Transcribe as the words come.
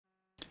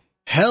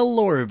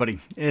Hello everybody,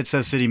 it's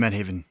City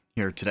Medhaven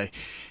here today,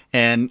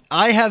 and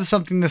I have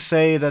something to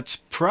say that's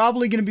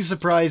probably going to be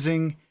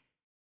surprising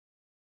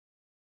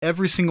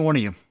every single one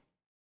of you.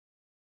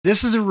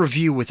 This is a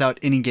review without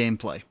any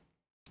gameplay.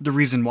 The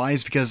reason why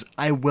is because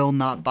I will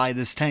not buy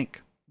this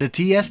tank. The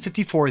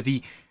TS-54,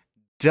 the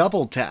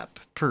double tap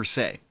per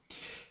se,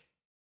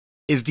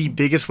 is the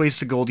biggest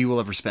waste of gold you will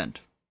ever spend.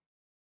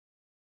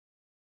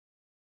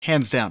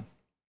 Hands down.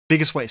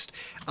 Biggest waste.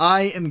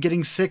 I am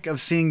getting sick of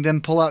seeing them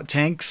pull out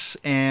tanks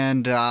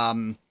and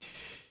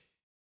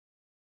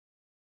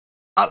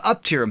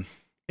up-tier them.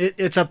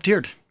 It's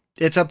up-tiered.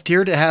 It's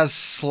up-tiered. It has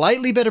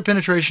slightly better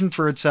penetration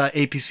for its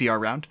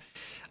APCR round.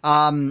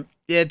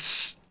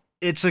 It's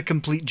a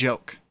complete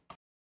joke.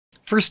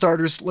 For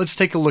starters, let's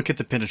take a look at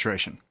the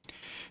penetration.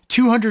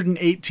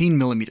 218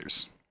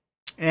 millimeters.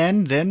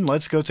 And then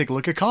let's go take a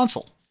look at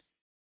console.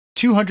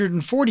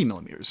 240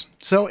 millimeters.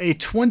 So a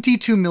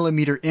 22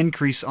 millimeter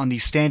increase on the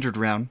standard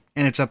round,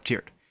 and it's up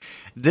tiered.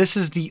 This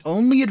is the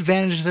only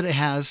advantage that it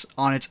has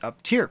on its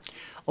up tier.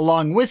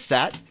 Along with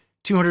that,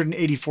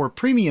 284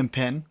 premium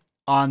pin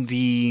on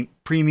the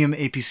premium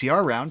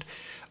APCR round.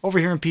 Over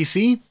here in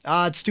PC,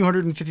 it's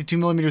 252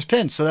 millimeters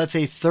pin, so that's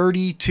a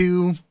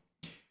 32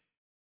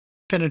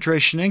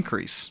 penetration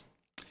increase.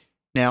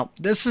 Now,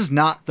 this is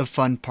not the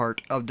fun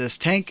part of this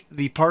tank.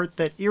 The part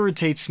that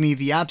irritates me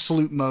the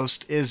absolute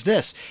most is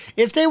this.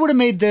 If they would have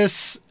made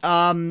this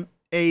a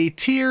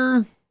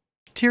tier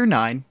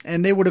 9,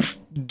 and they would have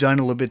done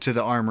a little bit to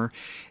the armor,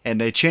 and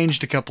they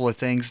changed a couple of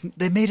things,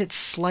 they made it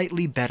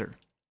slightly better.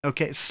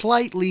 Okay,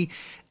 slightly,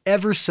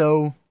 ever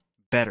so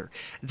better.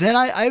 Then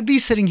I'd be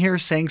sitting here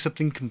saying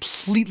something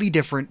completely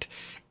different,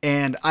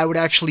 and I would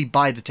actually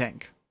buy the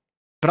tank.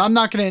 But I'm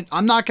not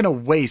gonna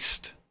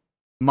waste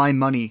my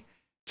money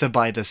to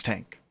buy this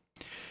tank.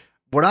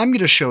 What I'm going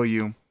to show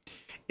you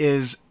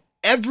is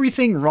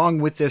everything wrong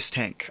with this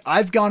tank.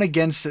 I've gone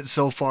against it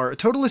so far a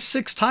total of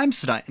 6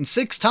 times tonight, and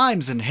 6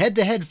 times in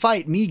head-to-head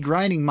fight, me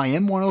grinding my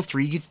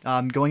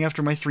M103, going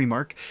after my 3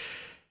 mark.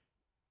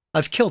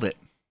 I've killed it.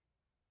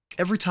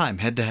 Every time,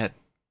 head-to-head.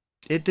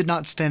 It did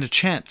not stand a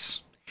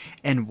chance.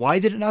 And why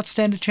did it not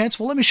stand a chance?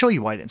 Well, let me show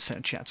you why it didn't stand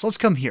a chance. Let's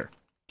come here.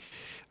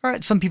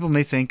 Alright, some people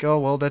may think, oh,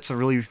 well, that's a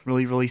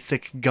really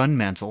thick gun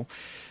mantle.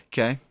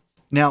 Okay.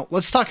 Now,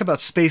 let's talk about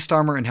spaced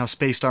armor and how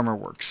spaced armor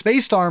works.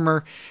 Spaced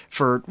armor,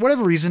 for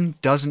whatever reason,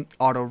 doesn't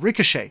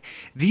auto-ricochet.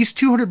 These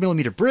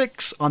 200mm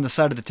bricks on the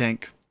side of the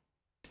tank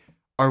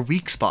are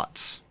weak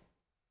spots.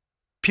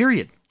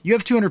 Period. You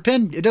have 200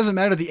 pin, it doesn't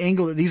matter the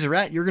angle that these are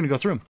at, you're going to go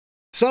through them.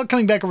 So,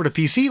 coming back over to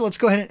PC, let's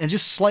go ahead and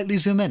just slightly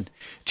zoom in.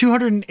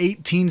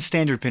 218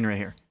 standard pin right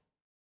here.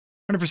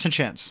 100%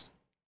 chance.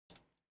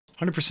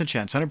 100%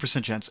 chance,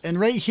 100% chance. And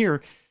right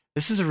here,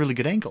 this is a really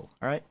good angle,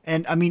 all right?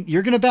 And, I mean,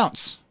 you're going to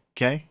bounce,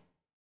 okay?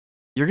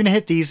 You're going to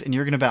hit these and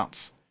you're going to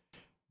bounce.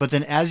 But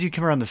then as you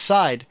come around the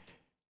side,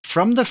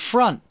 from the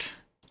front,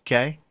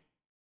 okay,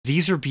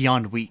 these are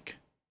beyond weak.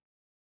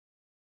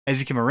 As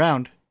you come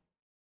around,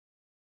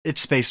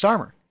 it's spaced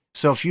armor.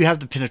 So if you have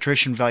the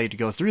penetration value to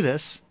go through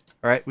this,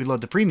 all right, we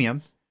load the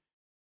premium,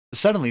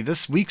 suddenly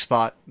this weak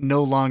spot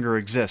no longer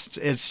exists.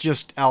 It's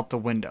just out the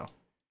window.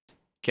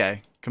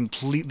 Okay,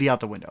 completely out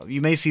the window. You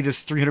may see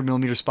this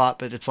 300mm spot,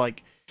 but it's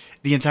like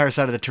the entire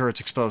side of the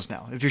turret's exposed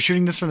now. If you're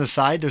shooting this from the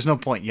side, there's no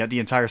point. You have the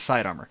entire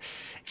side armor.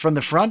 From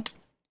the front,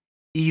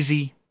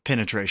 easy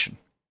penetration.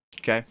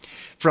 Okay?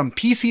 From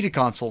PC to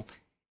console,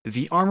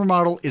 the armor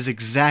model is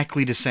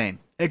exactly the same,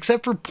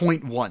 except for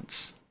point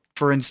ones.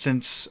 For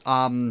instance,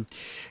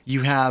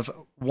 you have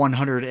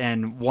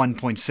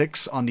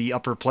 101.6 on the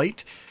upper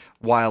plate,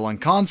 while on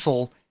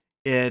console,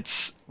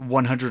 it's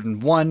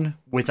 101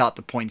 without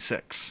the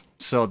 0.6.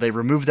 So they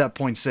removed that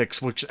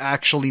 0.6, which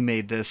actually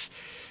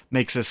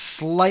makes us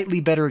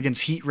slightly better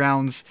against heat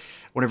rounds.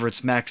 Whenever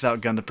it's maxed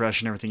out gun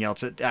depression and everything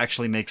else, it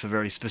actually makes a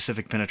very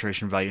specific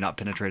penetration value, not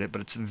penetrate it,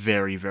 but it's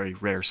very, very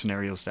rare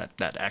scenarios that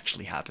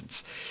actually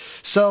happens.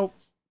 So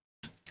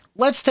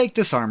let's take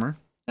this armor.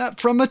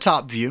 From a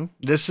top view,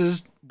 this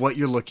is what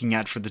you're looking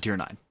at for the tier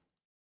 9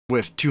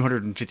 with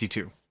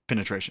 252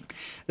 penetration.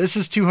 This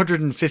is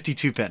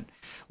 252 pin.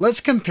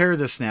 Let's compare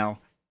this now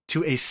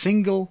to a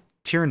single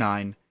tier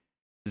 9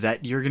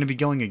 that you're going to be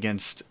going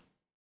against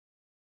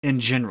in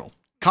general.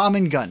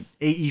 Common gun,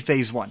 AE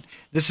phase 1.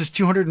 This is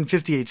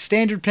 258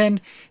 standard pin,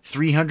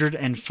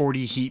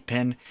 340 heat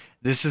pin.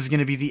 This is going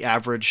to be the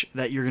average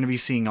that you're going to be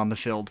seeing on the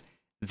field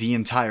the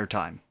entire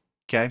time.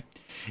 Okay?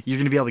 You're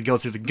going to be able to go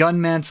through the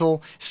gun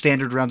mantle.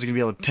 Standard rounds are going to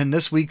be able to pin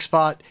this weak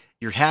spot.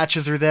 Your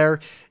hatches are there.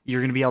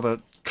 You're going to be able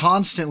to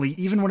constantly,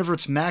 even whenever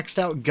it's maxed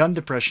out gun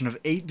depression of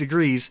 8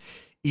 degrees,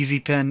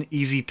 easy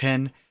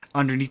pin,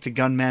 underneath the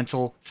gun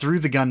mantle, through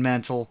the gun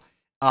mantle,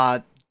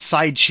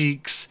 side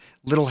cheeks,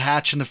 little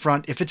hatch in the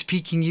front. If it's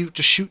peeking you,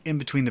 just shoot in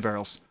between the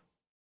barrels.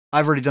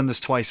 I've already done this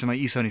twice in my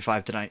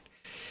E75 tonight.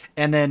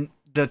 And then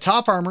the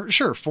top armor,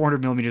 sure,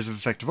 400mm of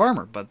effective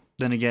armor, but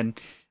then again,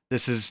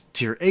 this is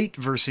tier 8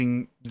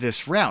 versus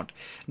this round.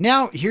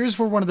 Now, here's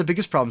where one of the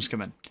biggest problems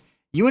come in.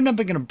 You end up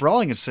in a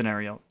brawling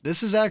scenario.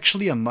 This is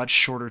actually a much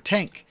shorter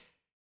tank.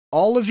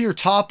 All of your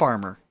top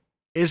armor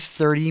is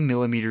 30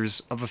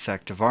 millimeters of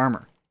effective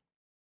armor.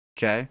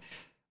 Okay?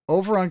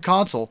 Over on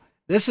console,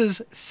 this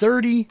is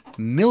 30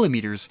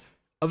 millimeters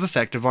of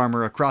effective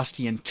armor across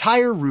the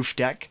entire roof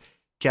deck.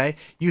 Okay,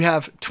 you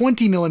have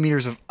 20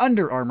 millimeters of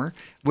under armor,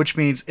 which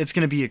means it's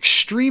going to be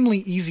extremely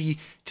easy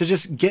to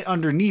just get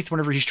underneath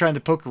whenever he's trying to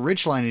poke a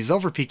ridge line and he's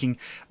over peeking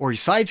or he's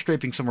side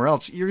scraping somewhere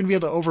else. You're going to be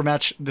able to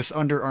overmatch this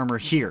under armor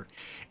here.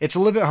 It's a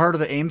little bit harder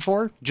to aim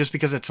for just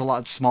because it's a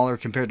lot smaller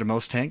compared to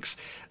most tanks,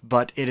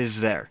 but it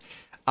is there.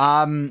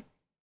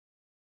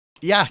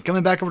 Yeah,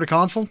 coming back over to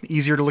console,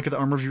 easier to look at the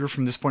armor viewer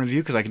from this point of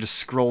view because I can just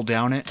scroll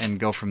down it and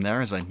go from there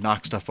as I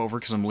knock stuff over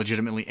because I'm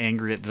legitimately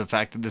angry at the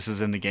fact that this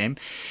is in the game.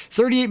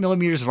 38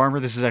 millimeters of armor,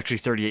 this is actually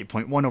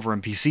 38.1 over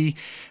on PC,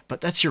 but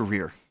that's your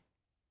rear.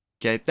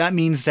 Okay, that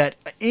means that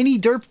any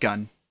derp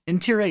gun in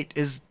tier 8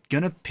 is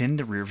going to pin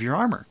the rear of your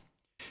armor.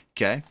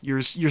 Okay,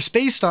 your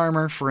spaced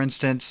armor, for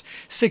instance,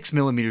 6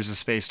 millimeters of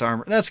spaced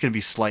armor, that's going to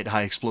be slight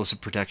high explosive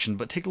protection,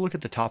 but take a look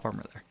at the top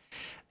armor there.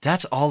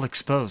 That's all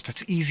exposed.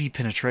 That's easy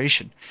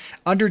penetration.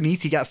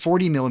 Underneath, you got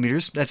 40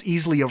 millimeters. That's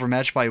easily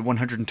overmatched by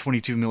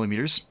 122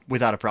 millimeters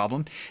without a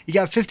problem. You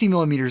got 50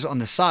 millimeters on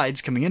the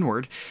sides coming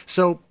inward.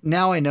 So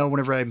now I know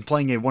whenever I'm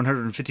playing a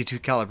 152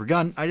 caliber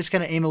gun, I just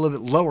got to aim a little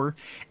bit lower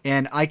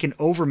and I can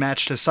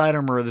overmatch the side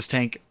armor of this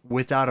tank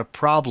without a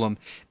problem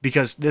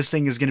because this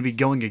thing is going to be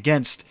going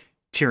against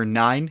tier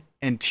 9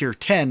 and tier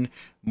 10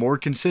 more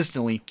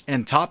consistently.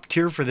 And top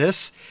tier for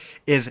this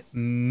is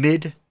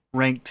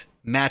mid-ranked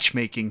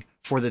matchmaking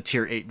for the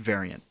tier 8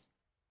 variant.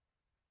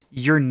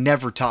 You're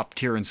never top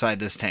tier inside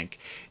this tank.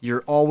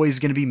 You're always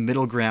going to be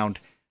middle ground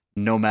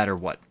no matter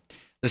what.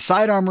 The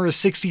side armor is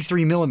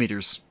 63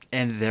 millimeters,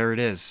 and there it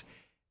is.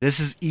 This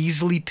is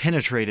easily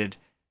penetrated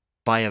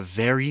by a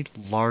very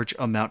large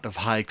amount of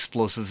high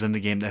explosives in the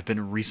game that have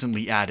been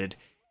recently added,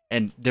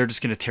 and they're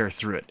just going to tear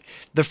through it.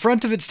 The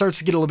front of it starts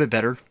to get a little bit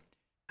better,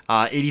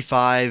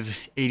 85,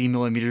 80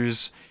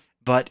 millimeters,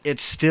 but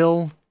it's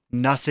still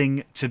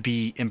nothing to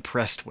be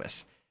impressed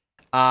with.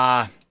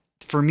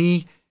 For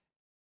me,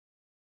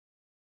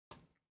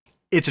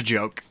 it's a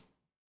joke.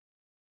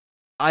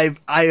 I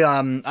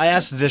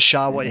asked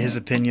Vishaw what his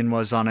opinion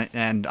was on it,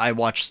 and I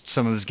watched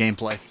some of his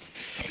gameplay.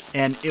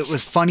 And it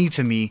was funny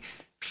to me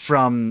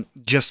from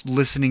just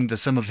listening to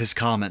some of his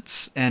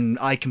comments, and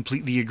I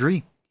completely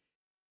agree.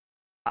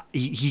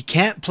 He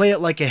can't play it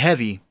like a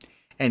heavy,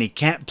 and he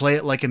can't play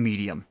it like a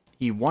medium.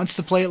 He wants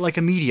to play it like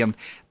a medium,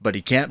 but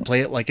he can't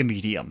play it like a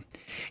medium.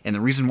 And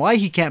the reason why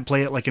he can't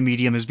play it like a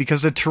medium is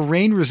because the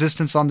terrain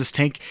resistance on this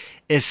tank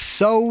is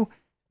so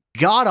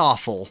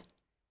god-awful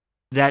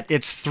that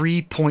it's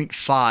 3.5,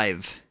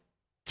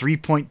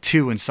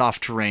 3.2 in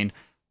soft terrain,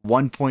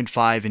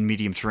 1.5 in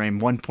medium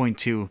terrain,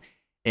 1.2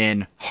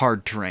 in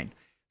hard terrain.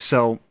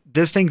 So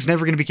this thing's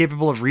never going to be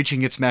capable of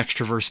reaching its max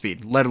traverse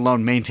speed, let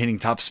alone maintaining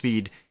top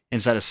speed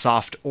inside of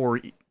soft or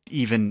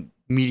even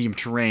medium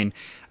terrain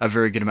a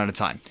very good amount of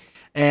time.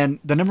 And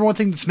the number one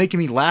thing that's making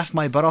me laugh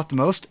my butt off the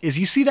most is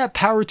you see that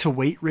power to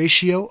weight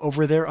ratio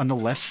over there on the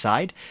left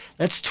side?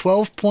 That's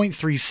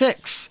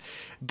 12.36.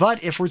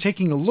 But if we're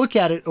taking a look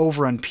at it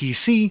over on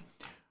PC,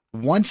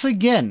 once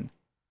again,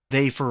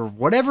 they, for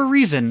whatever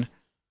reason,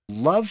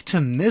 love to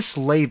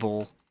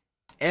mislabel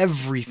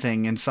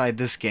everything inside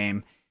this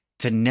game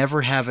to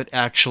never have it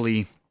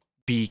actually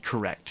be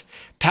correct.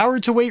 Power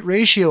to weight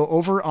ratio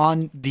over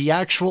on the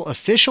actual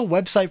official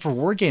website for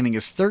Wargaming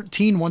is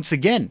 13 once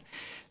again.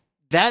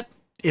 That,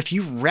 if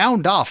you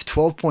round off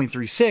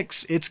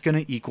 12.36, it's going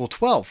to equal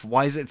 12.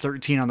 Why is it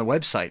 13 on the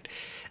website?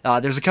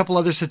 There's a couple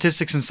other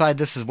statistics inside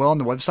this as well on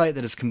the website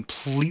that is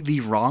completely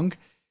wrong.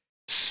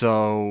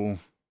 So,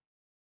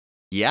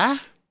 yeah.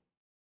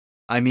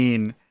 I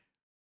mean,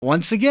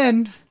 once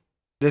again,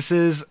 this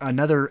is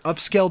another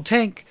upscaled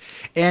tank.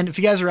 And if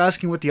you guys are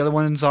asking what the other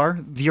ones are,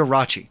 the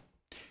Irachi.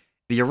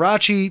 The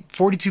Irachi,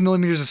 42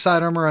 millimeters of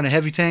side armor on a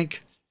heavy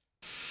tank.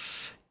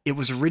 It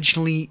was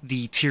originally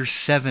the tier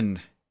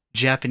 7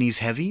 Japanese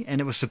heavy,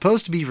 and it was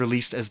supposed to be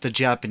released as the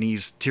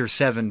Japanese tier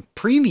 7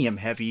 premium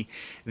heavy,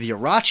 the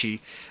Irachi,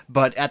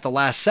 but at the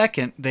last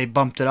second, they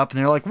bumped it up, and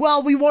they're like,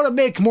 well, we want to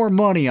make more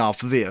money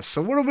off of this,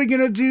 so what are we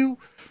going to do?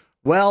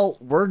 Well,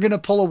 we're going to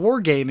pull a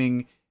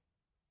Wargaming,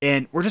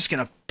 and we're just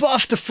going to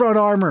buff the front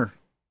armor,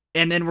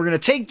 and then we're going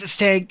to take this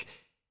tank,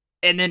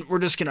 and then we're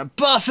just going to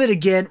buff it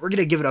again. We're going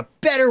to give it a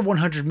better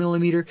 100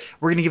 millimeter.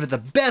 We're going to give it the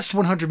best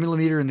 100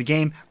 millimeter in the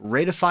game,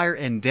 rate of fire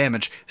and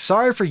damage.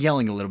 Sorry for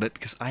yelling a little bit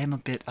because I am a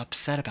bit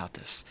upset about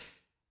this.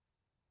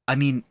 I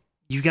mean,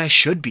 you guys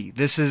should be.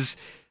 This is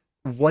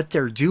what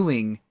they're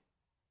doing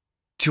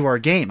to our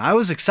game. I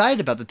was excited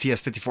about the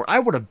TS-54. I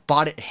would have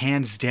bought it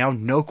hands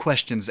down, no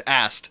questions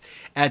asked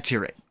at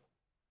tier 8.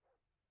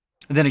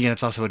 And then again,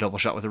 it's also a double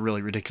shot with a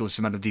really ridiculous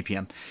amount of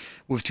DPM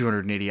with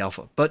 280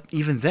 alpha. But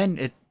even then,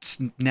 it's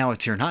now a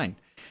tier 9.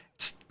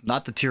 It's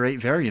not the tier 8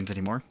 variant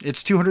anymore.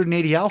 It's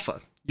 280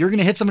 alpha. You're going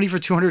to hit somebody for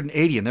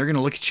 280, and they're going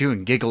to look at you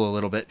and giggle a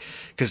little bit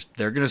because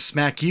they're going to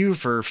smack you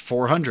for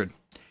 400,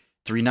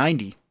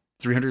 390,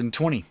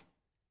 320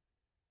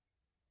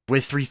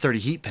 with 330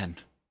 heat pen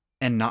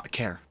and not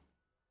care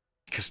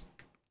because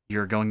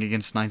you're going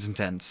against 9s and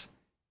 10s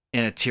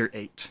in a tier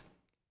 8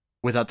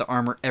 without the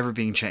armor ever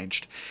being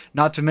changed.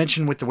 Not to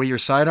mention with the way your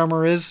side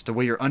armor is, the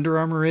way your under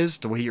armor is,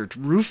 the way your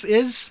roof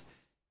is,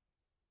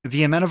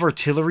 the amount of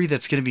artillery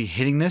that's going to be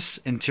hitting this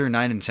in tier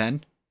 9 and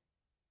 10,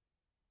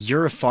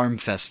 you're a farm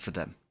fest for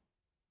them.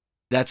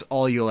 That's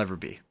all you'll ever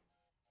be.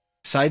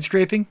 Side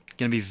scraping,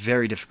 going to be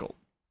very difficult.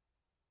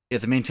 You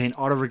have to maintain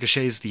auto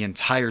ricochets the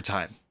entire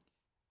time.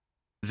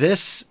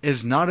 This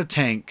is not a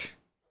tank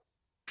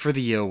for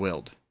the Yo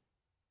Wild.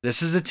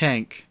 This is a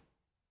tank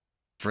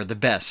for the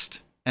best,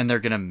 and they're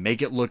going to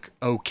make it look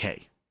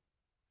okay.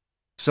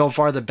 So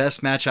far, the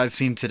best match I've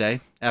seen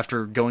today,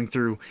 after going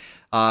through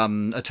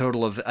a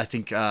total of, I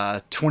think,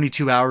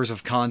 22 hours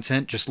of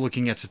content, just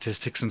looking at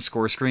statistics and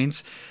score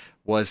screens,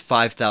 was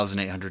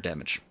 5,800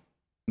 damage.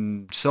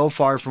 So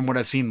far, from what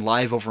I've seen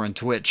live over on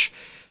Twitch,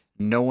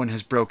 no one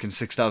has broken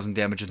 6,000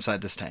 damage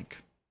inside this tank.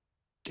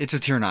 It's a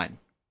tier 9.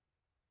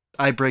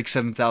 I break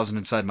 7,000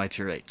 inside my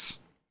tier 8s.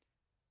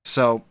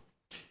 So,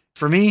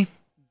 for me,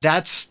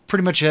 that's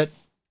pretty much it.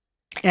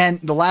 And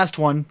the last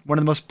one of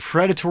the most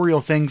predatory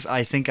things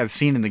I think I've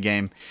seen in the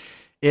game,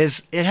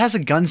 is it has a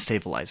gun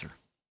stabilizer.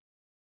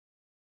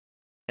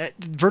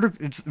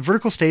 It's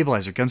vertical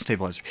stabilizer, gun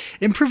stabilizer.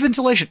 Improved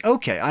ventilation.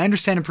 Okay, I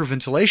understand improved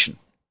ventilation.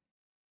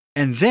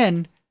 And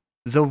then,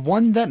 the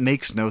one that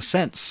makes no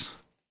sense.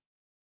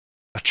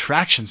 A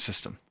traction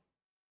system.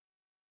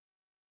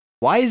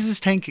 Why is this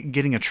tank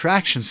getting a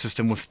traction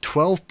system with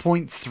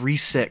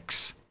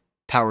 12.36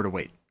 power to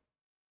weight?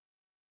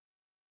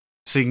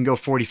 So you can go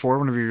 44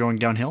 whenever you're going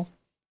downhill.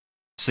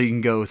 So you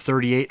can go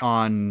 38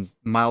 on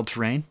mild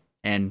terrain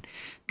and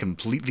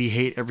completely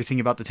hate everything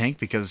about the tank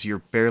because you're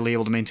barely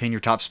able to maintain your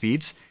top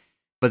speeds.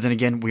 But then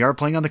again, we are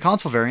playing on the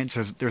console variant,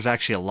 so there's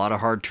actually a lot of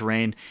hard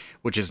terrain,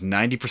 which is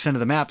 90% of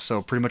the map,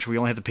 so pretty much we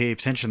only have to pay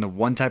attention to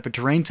one type of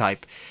terrain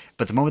type.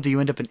 But the moment that you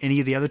end up in any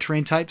of the other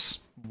terrain types,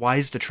 why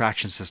is the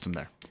traction system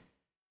there?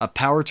 A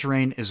power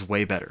terrain is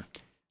way better.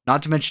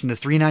 Not to mention the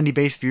 390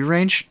 base view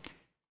range,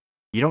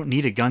 you don't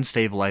need a gun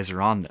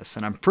stabilizer on this.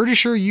 And I'm pretty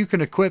sure you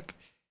can equip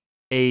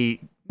a...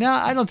 No,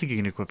 I don't think you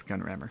can equip a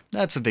gun rammer.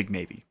 That's a big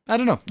maybe. I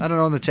don't know. I don't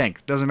own the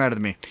tank. Doesn't matter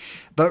to me.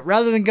 But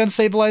rather than gun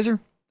stabilizer,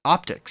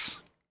 optics.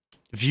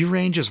 View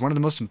range is one of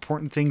the most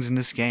important things in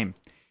this game.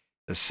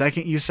 The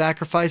second you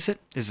sacrifice it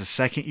is the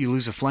second you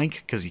lose a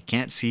flank because you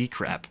can't see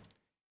crap.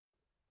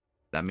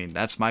 I mean,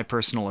 that's my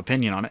personal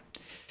opinion on it.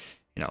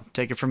 You know,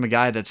 take it from a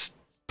guy that's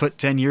put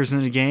 10 years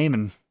into the game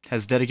and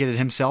has dedicated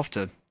himself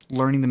to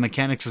learning the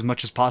mechanics as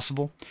much as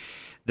possible.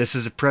 This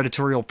is a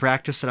predatorial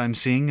practice that I'm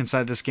seeing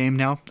inside this game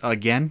now,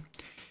 again.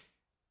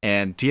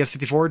 And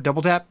TS-54,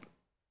 double tap?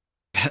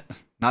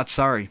 Not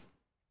sorry.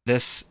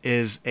 This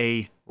is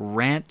a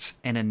rant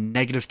and a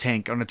negative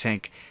tank on a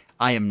tank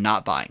I am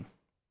not buying.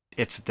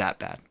 It's that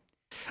bad.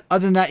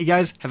 Other than that, you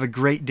guys have a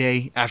great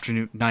day,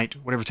 afternoon, night,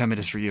 whatever time it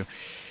is for you.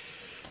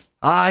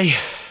 I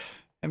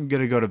am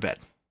going to go to bed.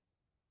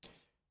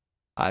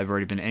 I've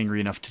already been angry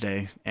enough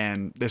today,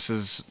 and this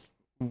is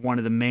one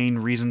of the main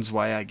reasons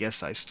why I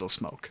guess I still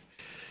smoke.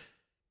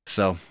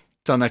 So,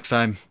 till next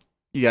time,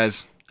 you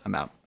guys, I'm out.